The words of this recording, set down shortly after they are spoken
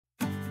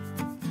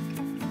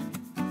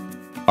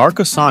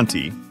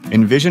Arcosanti,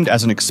 envisioned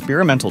as an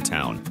experimental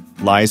town,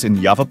 lies in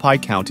Yavapai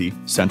County,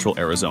 central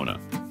Arizona.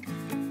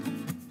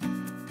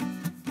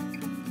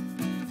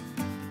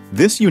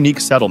 This unique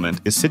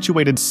settlement is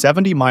situated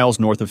 70 miles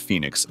north of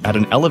Phoenix at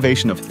an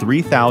elevation of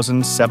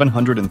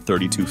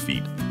 3,732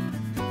 feet.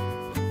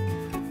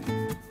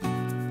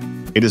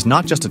 It is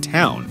not just a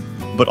town,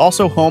 but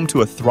also home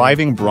to a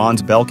thriving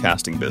bronze bell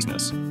casting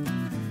business.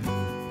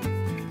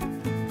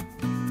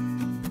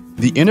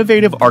 The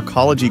innovative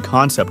arcology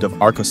concept of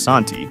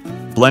Arcosanti,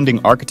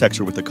 blending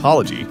architecture with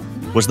ecology,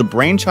 was the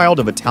brainchild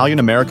of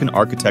Italian-American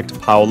architect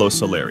Paolo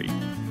Soleri.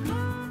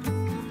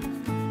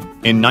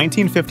 In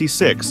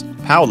 1956,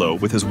 Paolo,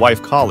 with his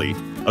wife Kali,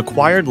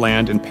 acquired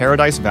land in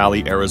Paradise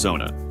Valley,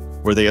 Arizona,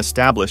 where they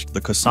established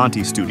the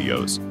Cosanti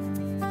studios.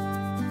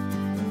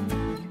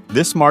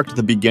 This marked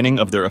the beginning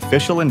of their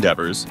official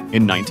endeavors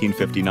in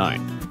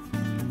 1959.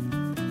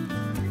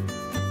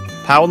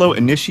 Paolo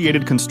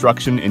initiated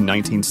construction in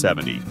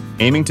 1970,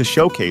 aiming to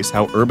showcase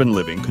how urban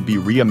living could be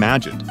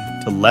reimagined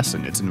to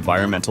lessen its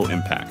environmental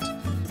impact.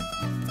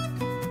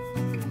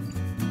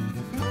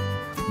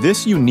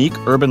 This unique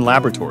urban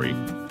laboratory,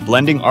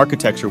 blending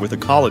architecture with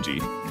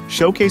ecology,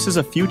 showcases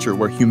a future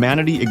where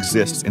humanity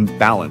exists in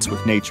balance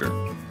with nature.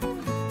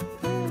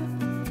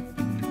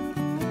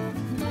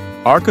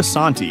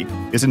 Arcosanti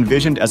is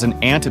envisioned as an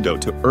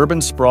antidote to urban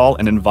sprawl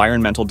and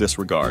environmental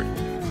disregard.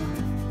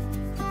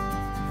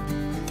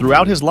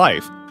 Throughout his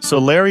life,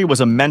 Soleri was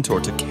a mentor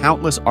to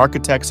countless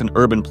architects and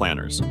urban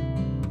planners.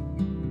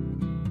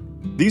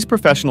 These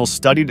professionals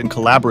studied and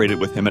collaborated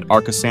with him at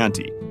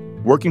Arcosanti,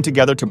 working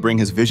together to bring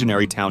his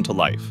visionary town to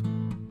life.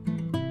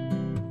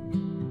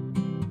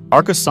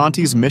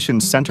 Arcosanti's mission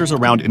centers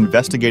around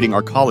investigating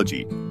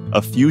arcology,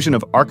 a fusion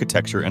of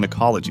architecture and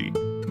ecology.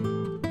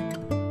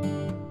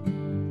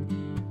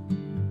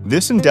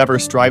 This endeavor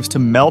strives to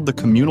meld the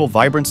communal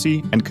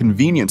vibrancy and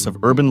convenience of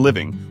urban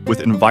living with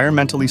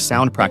environmentally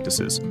sound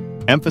practices,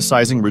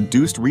 emphasizing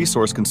reduced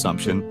resource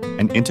consumption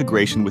and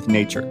integration with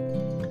nature.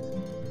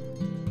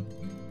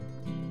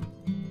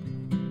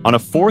 On a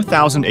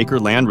 4,000-acre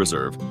land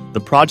reserve, the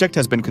project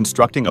has been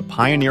constructing a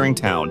pioneering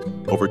town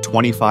over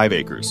 25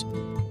 acres.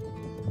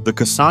 The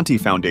Cosanti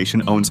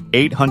Foundation owns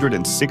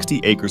 860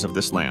 acres of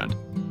this land,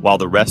 while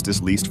the rest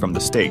is leased from the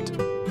state.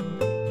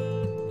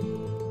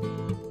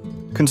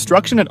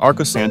 Construction at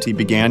Arcosanti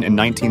began in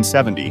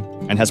 1970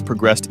 and has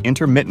progressed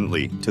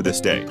intermittently to this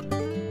day.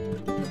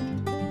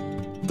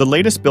 The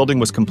latest building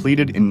was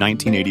completed in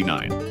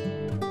 1989.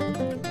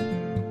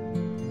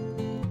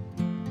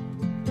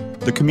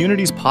 The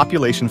community's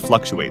population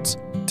fluctuates,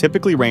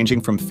 typically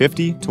ranging from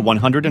 50 to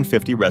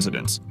 150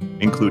 residents,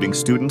 including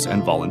students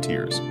and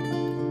volunteers.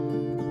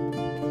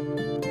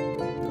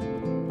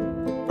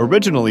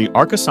 Originally,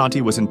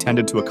 Arcosanti was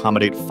intended to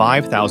accommodate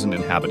 5,000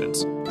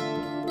 inhabitants.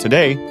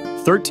 Today,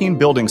 13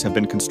 buildings have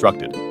been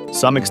constructed,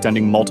 some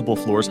extending multiple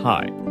floors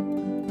high.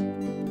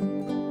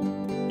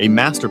 A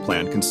master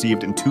plan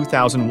conceived in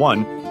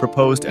 2001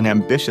 proposed an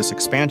ambitious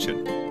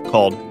expansion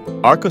called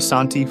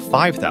Arcosanti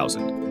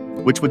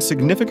 5000, which would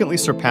significantly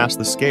surpass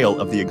the scale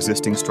of the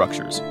existing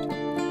structures.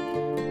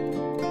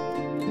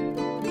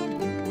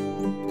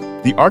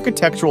 The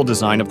architectural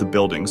design of the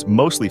buildings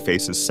mostly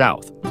faces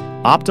south,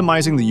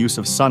 optimizing the use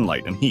of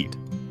sunlight and heat.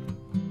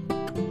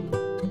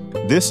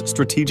 This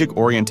strategic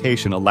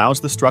orientation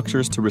allows the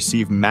structures to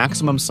receive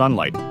maximum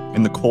sunlight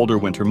in the colder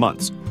winter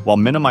months, while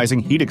minimizing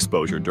heat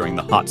exposure during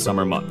the hot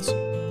summer months.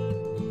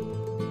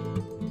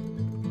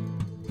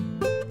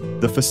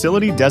 The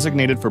facility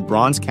designated for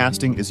bronze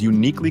casting is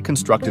uniquely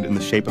constructed in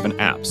the shape of an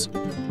apse,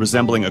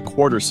 resembling a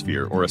quarter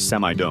sphere or a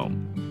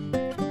semi-dome.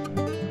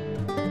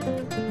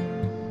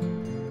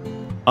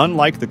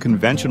 Unlike the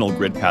conventional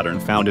grid pattern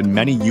found in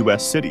many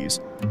U.S. cities,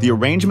 the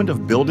arrangement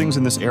of buildings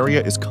in this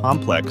area is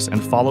complex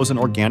and follows an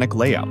organic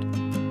layout.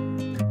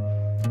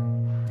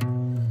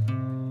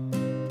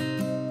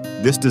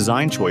 This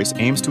design choice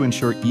aims to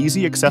ensure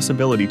easy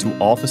accessibility to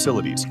all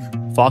facilities,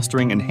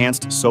 fostering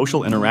enhanced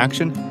social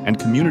interaction and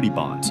community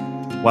bonds,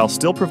 while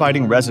still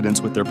providing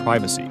residents with their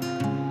privacy.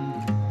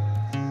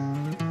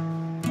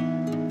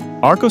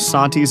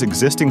 Arcosanti's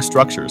existing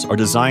structures are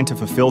designed to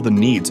fulfill the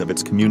needs of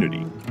its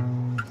community.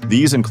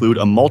 These include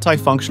a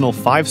multifunctional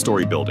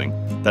 5-story building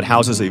that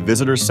houses a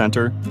visitor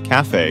center,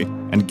 cafe,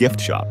 and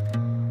gift shop.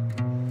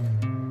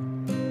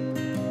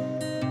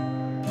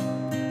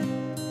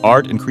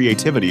 Art and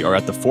creativity are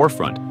at the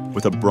forefront,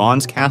 with a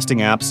bronze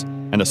casting apse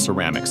and a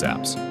ceramics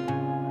apse.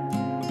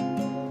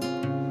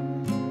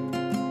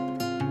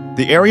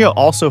 The area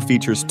also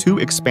features 2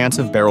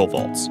 expansive barrel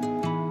vaults.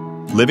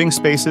 Living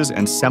spaces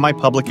and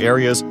semi-public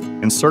areas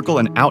encircle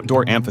an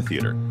outdoor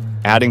amphitheater,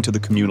 adding to the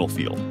communal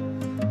feel.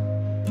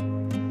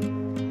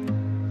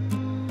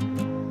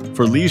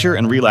 For leisure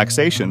and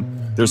relaxation,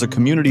 there's a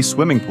community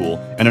swimming pool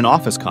and an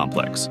office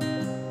complex.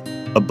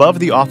 Above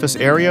the office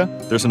area,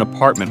 there's an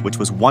apartment which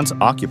was once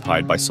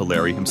occupied by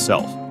Soleri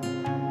himself.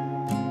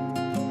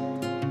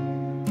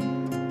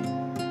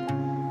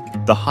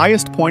 The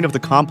highest point of the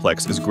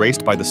complex is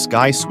graced by the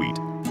Sky Suite,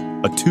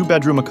 a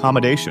 2-bedroom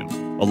accommodation,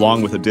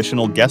 along with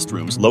additional guest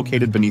rooms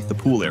located beneath the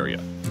pool area.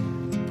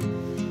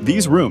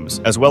 These rooms,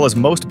 as well as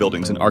most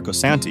buildings in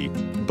Arcosanti,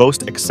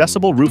 boast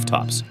accessible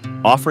rooftops,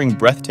 offering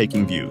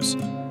breathtaking views.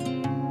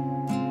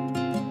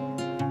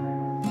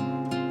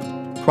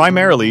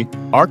 Primarily,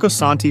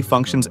 Arcosanti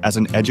functions as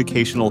an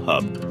educational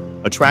hub,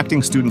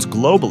 attracting students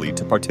globally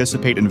to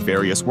participate in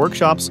various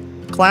workshops,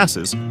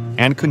 classes,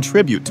 and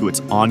contribute to its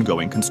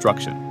ongoing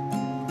construction.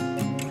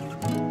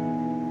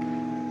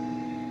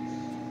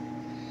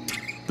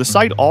 The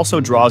site also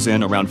draws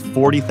in around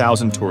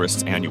 40,000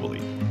 tourists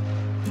annually.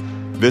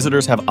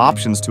 Visitors have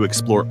options to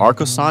explore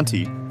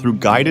Arcosanti through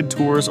guided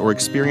tours or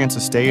experience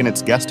a stay in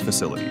its guest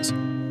facilities.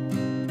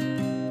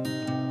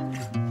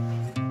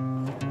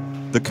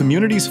 The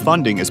community's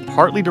funding is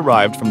partly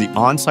derived from the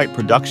on-site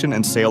production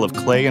and sale of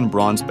clay and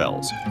bronze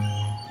bells.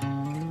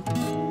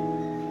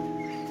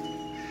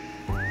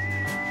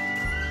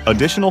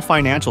 Additional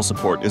financial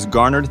support is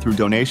garnered through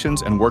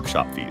donations and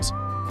workshop fees.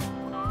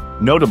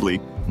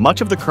 Notably,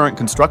 much of the current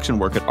construction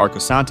work at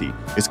Arcosanti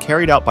is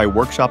carried out by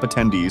workshop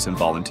attendees and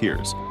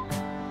volunteers.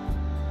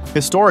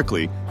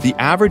 Historically, the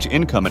average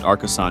income at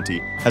Arcosanti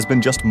has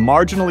been just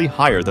marginally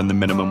higher than the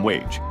minimum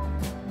wage.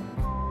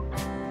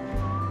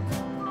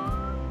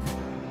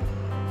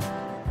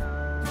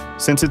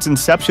 Since its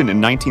inception in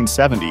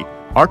 1970,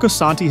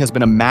 Arcosanti has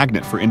been a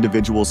magnet for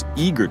individuals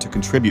eager to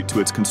contribute to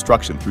its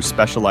construction through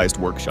specialized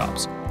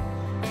workshops.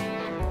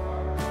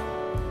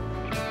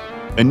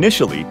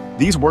 Initially,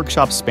 these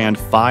workshops spanned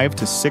 5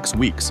 to 6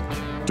 weeks,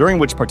 during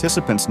which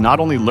participants not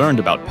only learned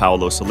about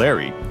Paolo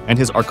Soleri and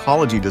his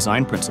arcology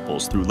design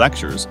principles through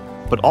lectures,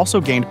 but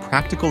also gained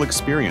practical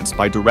experience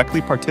by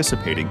directly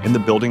participating in the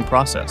building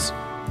process.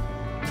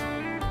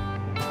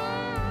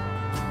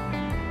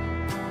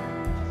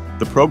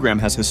 The program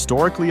has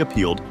historically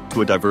appealed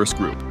to a diverse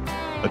group,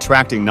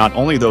 attracting not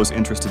only those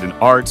interested in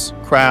arts,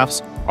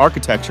 crafts,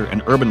 architecture,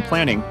 and urban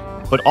planning,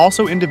 but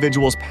also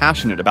individuals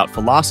passionate about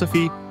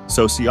philosophy,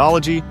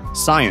 sociology,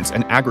 science,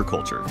 and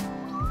agriculture.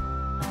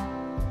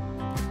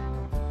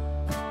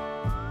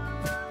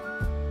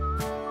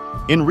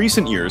 In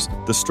recent years,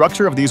 the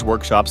structure of these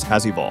workshops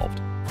has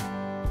evolved.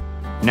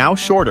 Now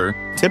shorter,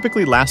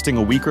 typically lasting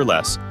a week or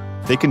less,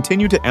 they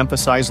continue to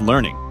emphasize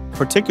learning,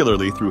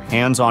 particularly through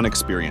hands-on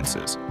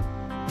experiences.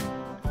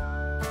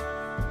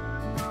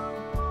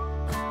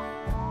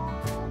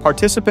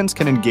 Participants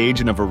can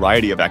engage in a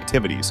variety of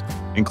activities,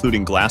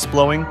 including glass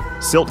blowing,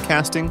 silt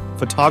casting,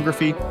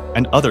 photography,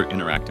 and other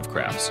interactive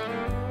crafts.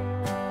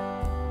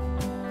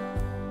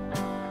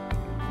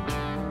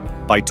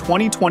 By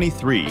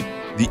 2023,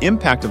 the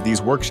impact of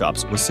these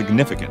workshops was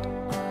significant,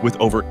 with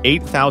over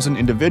 8,000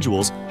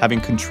 individuals having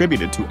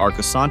contributed to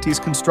Arcosanti's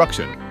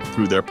construction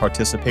through their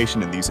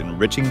participation in these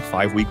enriching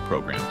 5-week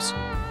programs.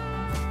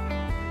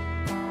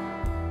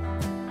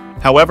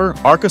 However,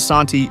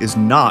 Arcosanti is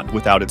not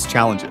without its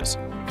challenges.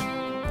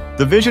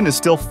 The vision is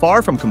still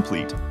far from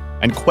complete,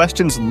 and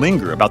questions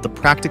linger about the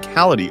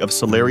practicality of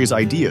Soleri's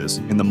ideas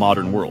in the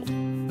modern world.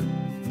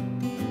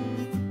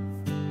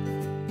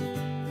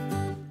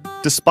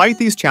 Despite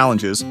these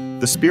challenges,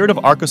 the spirit of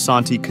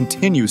Arcosanti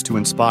continues to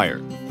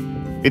inspire.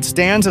 It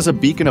stands as a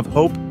beacon of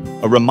hope,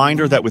 a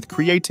reminder that with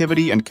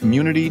creativity and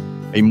community,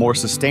 a more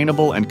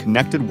sustainable and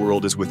connected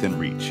world is within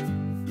reach.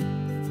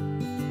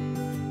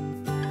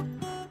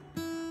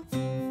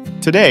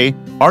 Today,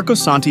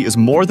 Arcosanti is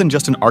more than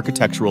just an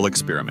architectural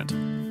experiment.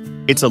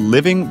 It's a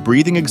living,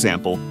 breathing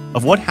example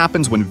of what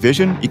happens when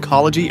vision,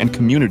 ecology, and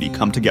community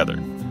come together.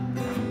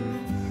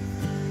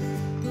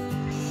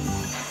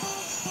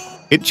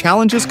 It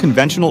challenges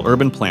conventional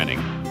urban planning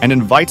and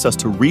invites us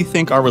to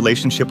rethink our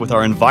relationship with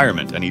our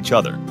environment and each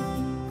other.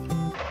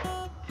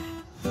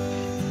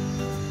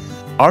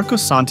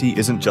 Arcosanti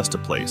isn't just a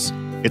place,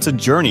 it's a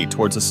journey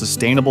towards a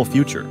sustainable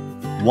future,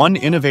 one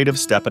innovative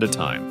step at a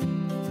time.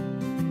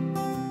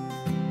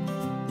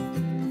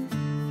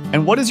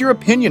 And what is your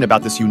opinion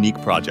about this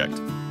unique project?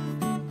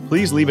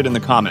 Please leave it in the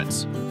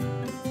comments.